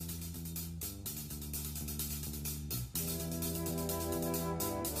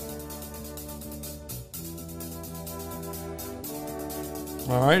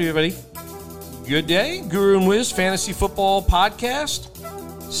All right, everybody. Good day. Guru and Wiz Fantasy Football Podcast.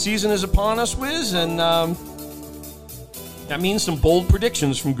 Season is upon us, Wiz, and that means some bold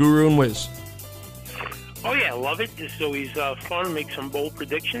predictions from Guru and Wiz. Oh, yeah, I love it. This is always fun to make some bold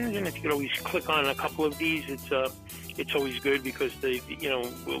predictions, and if you could always click on a couple of these, it's always good because, we're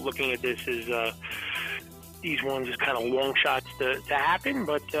looking at this as these ones as kind of long shots to happen,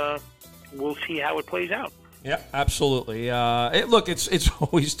 but we'll see how it plays out. Yeah, absolutely. Look, it's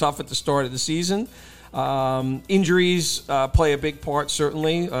always tough at the start of the season. Injuries play a big part,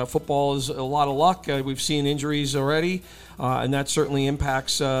 certainly. Football is a lot of luck. We've seen injuries already, and that certainly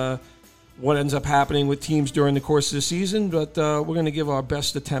impacts what ends up happening with teams during the course of the season. But we're going to give our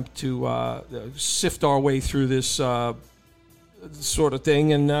best attempt to sift our way through this sort of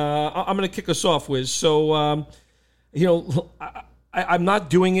thing. And I'm going to kick us off, Wiz. So, I'm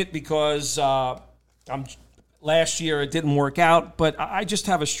not doing it because last year it didn't work out, but I just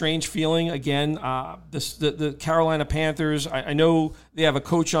have a strange feeling. Again, the Carolina Panthers, I know they have a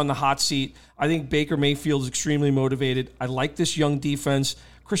coach on the hot seat. I think Baker Mayfield is extremely motivated. I like this young defense.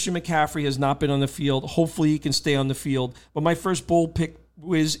 Christian McCaffrey has not been on the field. Hopefully he can stay on the field. But my first bold pick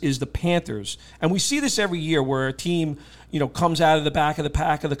is the Panthers. And we see this every year where a team, comes out of the back of the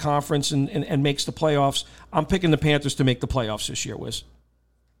pack of the conference and makes the playoffs. I'm picking the Panthers to make the playoffs this year, Wiz.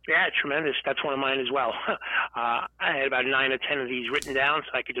 Yeah, tremendous. That's one of mine as well. I had about 9 or 10 of these written down,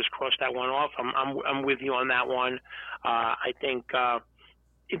 so I could just cross that one off. I'm with you on that one. I think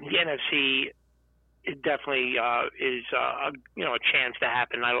in the NFC, it definitely is a chance to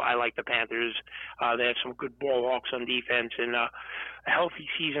happen. I like the Panthers. They have some good ball hawks on defense, and a healthy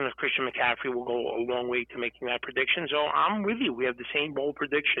season of Christian McCaffrey will go a long way to making that prediction. So I'm with you. We have the same bold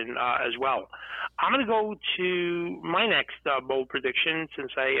prediction as well. I'm going to go to my next bold prediction,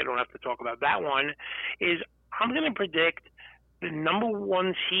 since I don't have to talk about that one, is I'm going to predict the number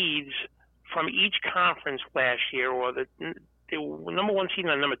one seeds from each conference last year, or the number one seed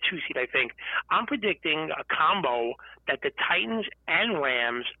and the number 2 seed, I think. I'm predicting a combo that the Titans and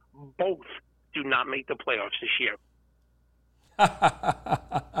Rams both do not make the playoffs this year.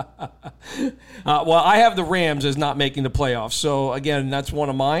 Well, I have the Rams as not making the playoffs. So, again, that's one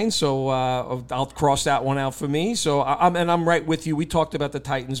of mine. So I'll cross that one out for me. So I'm right with you. We talked about the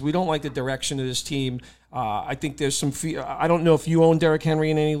Titans. We don't like the direction of this team. I think there's some I don't know if you own Derrick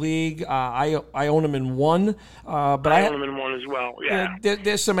Henry in any league. I own him in one. But I own him in one as well, yeah.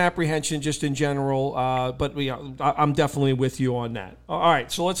 There's some apprehension just in general, but I'm definitely with you on that. All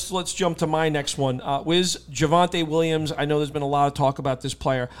right, so let's jump to my next one. Wiz, Javonte Williams. I know there's been a lot of talk about this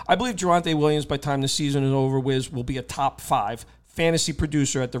player. I believe Javonte Williams, by the time the season is over, Wiz, will be a top 5 fantasy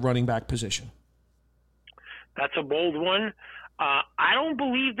producer at the running back position. That's a bold one. I don't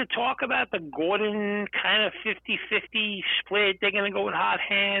believe the talk about the Gordon kind of 50-50 split. They're going to go with hot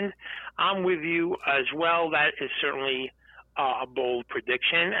hand. I'm with you as well. That is certainly a bold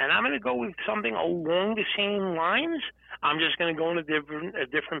prediction. And I'm going to go with something along the same lines. I'm just going to go in a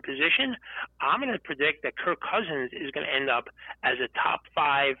different position. I'm going to predict that Kirk Cousins is going to end up as a top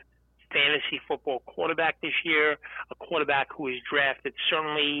 5 fantasy football quarterback this year, a quarterback who is drafted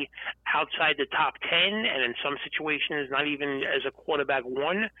certainly outside the top 10, and in some situations not even as a quarterback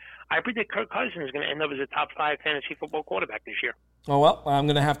 1. I predict Kirk Cousins is going to end up as a top 5 fantasy football quarterback this year. Oh, well, I'm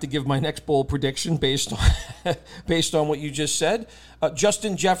going to have to give my next bold prediction based on what you just said.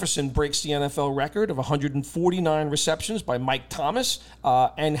 Justin Jefferson breaks the NFL record of 149 receptions by Mike Thomas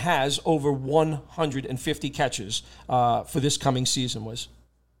and has over 150 catches for this coming season, Wiz.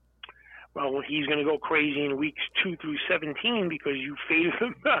 Well, he's going to go crazy in weeks 2 through 17 because you faded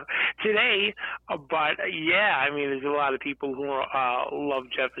him today. But, yeah, I mean, there's a lot of people who love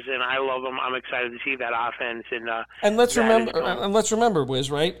Jefferson. I love him. I'm excited to see that offense. And let's remember,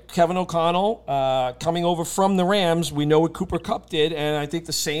 Wiz, right? Kevin O'Connell coming over from the Rams. We know what Cooper Kupp did, and I think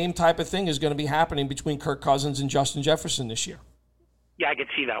the same type of thing is going to be happening between Kirk Cousins and Justin Jefferson this year. Yeah, I could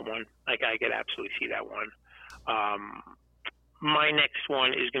see that one. I could absolutely see that one. My next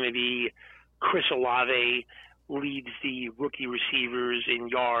one is going to be Chris Olave leads the rookie receivers in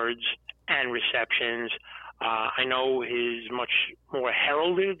yards and receptions. I know his much more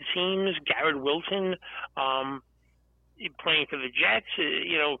heralded teams, Garrett Wilson, playing for the Jets.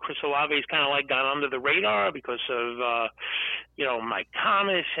 Chris Olave's kind of like gone under the radar because of, Mike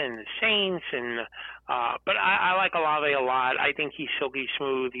Thomas and the Saints. But I like Olave a lot. I think he's silky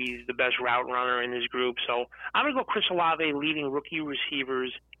smooth. He's the best route runner in his group. So I'm going to go Chris Olave leading rookie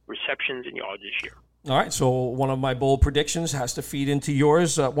receivers, receptions, and yards this year. All right, so one of my bold predictions has to feed into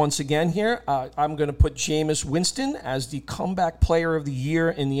yours once again here. I'm going to put Jameis Winston as the comeback player of the year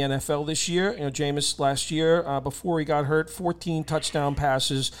in the NFL this year. You know, Jameis last year, before he got hurt, 14 touchdown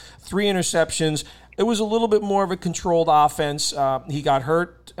passes, 3 interceptions. It was a little bit more of a controlled offense. He got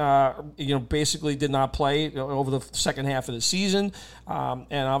hurt, basically did not play over the second half of the season.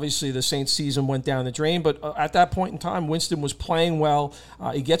 And obviously the Saints season went down the drain. But at that point in time, Winston was playing well.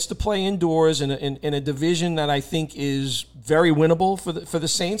 He gets to play indoors in a division that I think is very winnable for the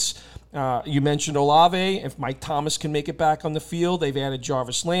Saints. You mentioned Olave. If Mike Thomas can make it back on the field, they've added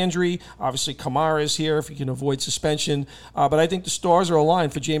Jarvis Landry. Obviously, Kamara is here if he can avoid suspension. But I think the stars are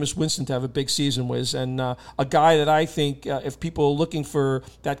aligned for Jameis Winston to have a big season, Wiz. And a guy that I think, if people are looking for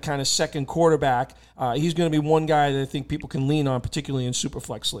that kind of second quarterback, he's going to be one guy that I think people can lean on, particularly in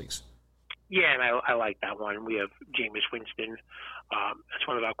Superflex leagues. Yeah, and I like that one. We have Jameis Winston. That's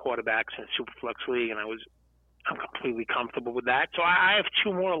one of our quarterbacks in Superflex League, and I'm completely comfortable with that. So I have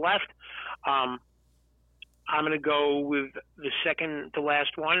 2 more left. I'm going to go with the second to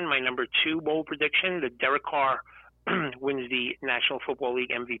last one, my number 2 bold prediction, that Derek Carr wins the National Football League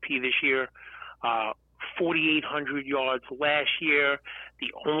MVP this year. 4,800 yards last year.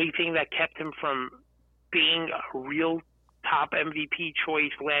 The only thing that kept him from being a real top MVP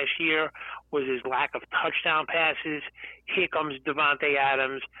choice last year was his lack of touchdown passes. Here comes Devontae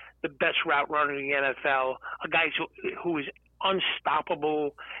Adams, the best route runner in the NFL, a guy who is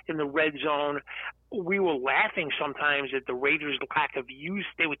unstoppable in the red zone. We were laughing sometimes at the Raiders' lack of use.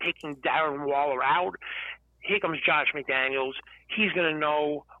 They were taking Darren Waller out. Here comes Josh McDaniels. He's going to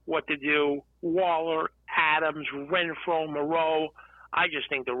know what to do. Waller, Adams, Renfro, Moreau. I just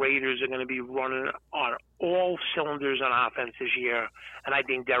think the Raiders are going to be running on all cylinders on offense this year, and I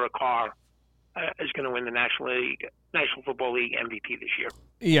think Derek Carr is going to win the National Football League MVP this year.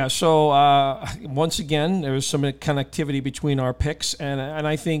 Yeah, so once again, there was some connectivity between our picks, and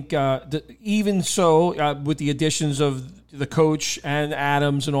I think even so, with the additions of the coach and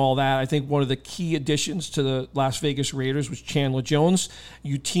Adams and all that, I think one of the key additions to the Las Vegas Raiders was Chandler Jones.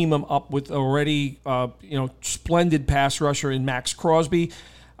 You team him up with already splendid pass rusher in Max Crosby.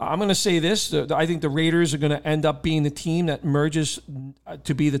 I'm going to say this. I think the Raiders are going to end up being the team that emerges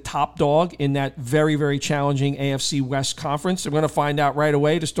to be the top dog in that very, very challenging AFC West conference. I'm going to find out right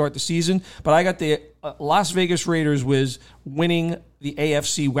away to start the season. But I got the Las Vegas Raiders winning the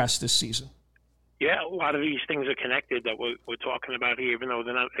AFC West this season. Yeah, a lot of these things are connected that we're talking about here, even though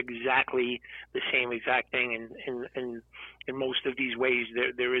they're not exactly the same exact thing. In most of these ways,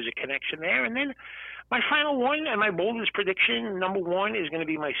 there is a connection there. And then my final one and my boldest prediction, number 1, is going to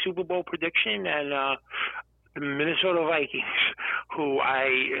be my Super Bowl prediction, and the Minnesota Vikings, who I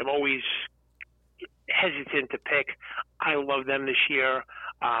am always hesitant to pick. I love them this year.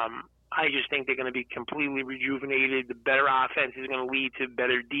 I just think they're going to be completely rejuvenated. The better offense is going to lead to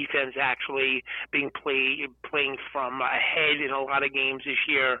better defense, actually playing from ahead in a lot of games this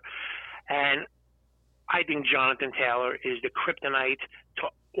year. And I think Jonathan Taylor is the kryptonite to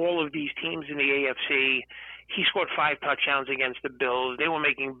all of these teams in the AFC. He scored 5 touchdowns against the Bills. They were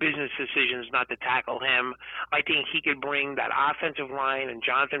making business decisions not to tackle him. I think he could bring that offensive line, and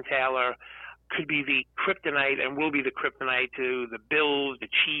Jonathan Taylor could be the kryptonite and will be the kryptonite to the Bills, the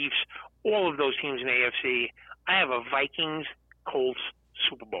Chiefs, all of those teams in the AFC. I have a Vikings-Colts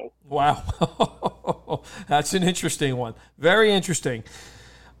Super Bowl. Wow. That's an interesting one. Very interesting.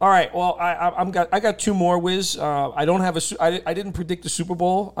 All right. Well, I got 2 more, Wiz. I don't have I didn't predict the Super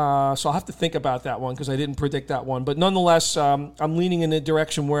Bowl, so I'll have to think about that one because I didn't predict that one. But nonetheless, I'm leaning in a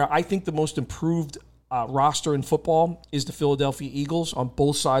direction where I think the most improved roster in football is the Philadelphia Eagles on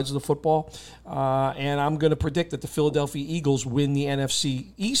both sides of the football. And I'm going to predict that the Philadelphia Eagles win the NFC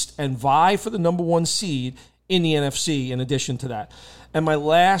East and vie for the number 1 seed in the NFC in addition to that. And my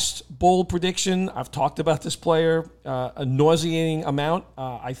last bold prediction, I've talked about this player a nauseating amount.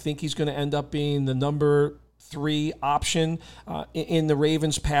 I think he's going to end up being the number 3 option in the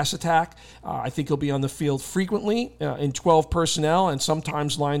Ravens pass attack. I think he'll be on the field frequently in 12 personnel and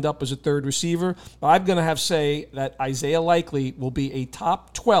sometimes lined up as a third receiver. I'm going to say that Isaiah Likely will be a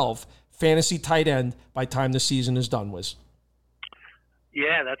top 12 fantasy tight end by the time the season is done, Wiz.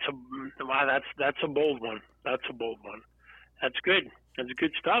 Yeah, that's a bold one. That's a bold one. That's good. That's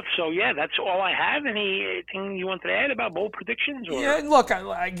good stuff. So, yeah, that's all I have. Anything you wanted to add about bold predictions? Or? Yeah, look,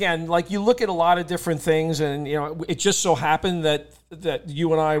 again, like you look at a lot of different things, and, it just so happened that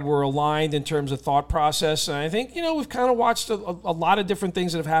you and I were aligned in terms of thought process. And I think, we've kind of watched a lot of different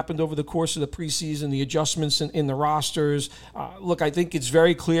things that have happened over the course of the preseason, the adjustments in the rosters. Look, I think it's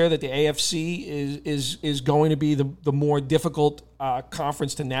very clear that the AFC is going to be the more difficult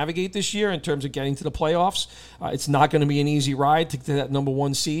conference to navigate this year in terms of getting to the playoffs. It's not going to be an easy ride to get to that number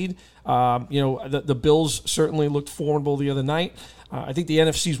 1 seed. The Bills certainly looked formidable the other night. I think the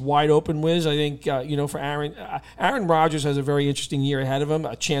NFC's wide open, Wiz. I think, for Aaron Rodgers has a very interesting year ahead of him,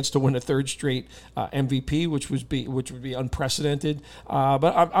 a chance to win a 3rd straight MVP, which would be unprecedented.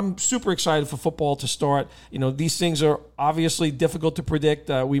 But I'm super excited for football to start. These things are obviously difficult to predict.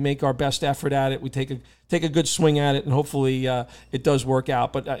 We make our best effort at it. We take a good swing at it, and hopefully it does work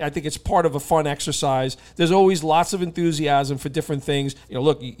out. But I think it's part of a fun exercise. There's always lots of enthusiasm for different things.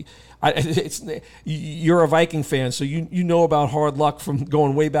 Look, you're a Viking fan, so you know about hard luck from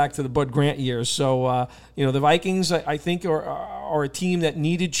going way back to the Bud Grant years. So the Vikings, I think, are a team that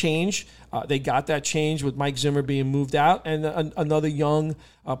needed change. They got that change with Mike Zimmer being moved out, and another young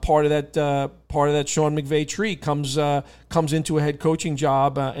part of that Sean McVay tree comes into a head coaching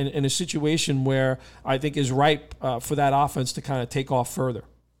job in a situation where I think is ripe for that offense to kind of take off further.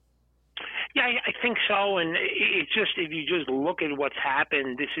 Yeah, I think so. And it's just, if you just look at what's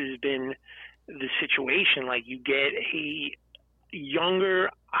happened, this has been the situation. Like, you get a younger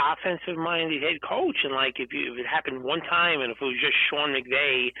offensive-minded head coach, and if it happened one time, and if it was just Sean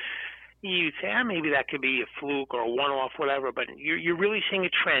McVay, you'd say, maybe that could be a fluke or a one-off, whatever. But you're really seeing a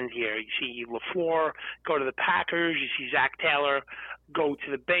trend here. You see LaFleur go to the Packers. You see Zach Taylor go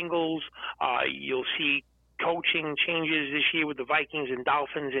to the Bengals. You'll see coaching changes this year with the Vikings and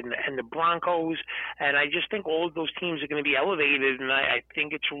Dolphins and the Broncos. And I just think all of those teams are going to be elevated. And I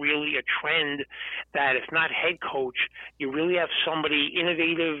think it's really a trend that if not head coach, you really have somebody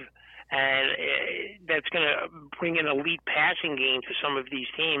innovative and that's going to bring an elite passing game to some of these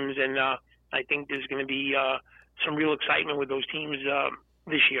teams. And I think there's going to be some real excitement with those teams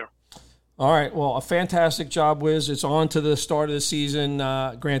this year. All right. Well, a fantastic job, Wiz. It's on to the start of the season.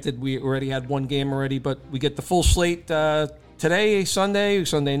 Granted, we already had one game already, but we get the full slate today,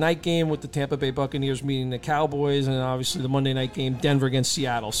 Sunday night game with the Tampa Bay Buccaneers meeting the Cowboys, and obviously the Monday night game, Denver against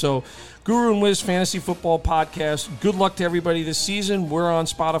Seattle. So, Guru and Wiz Fantasy Football Podcast. Good luck to everybody this season. We're on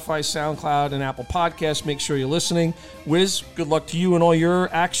Spotify, SoundCloud, and Apple Podcasts. Make sure you're listening. Wiz, good luck to you and all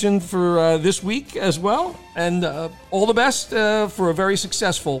your action for this week as well, and all the best for a very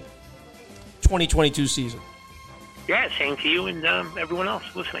successful 2022 season. Yeah, same to you and everyone else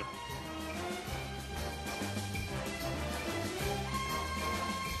listening.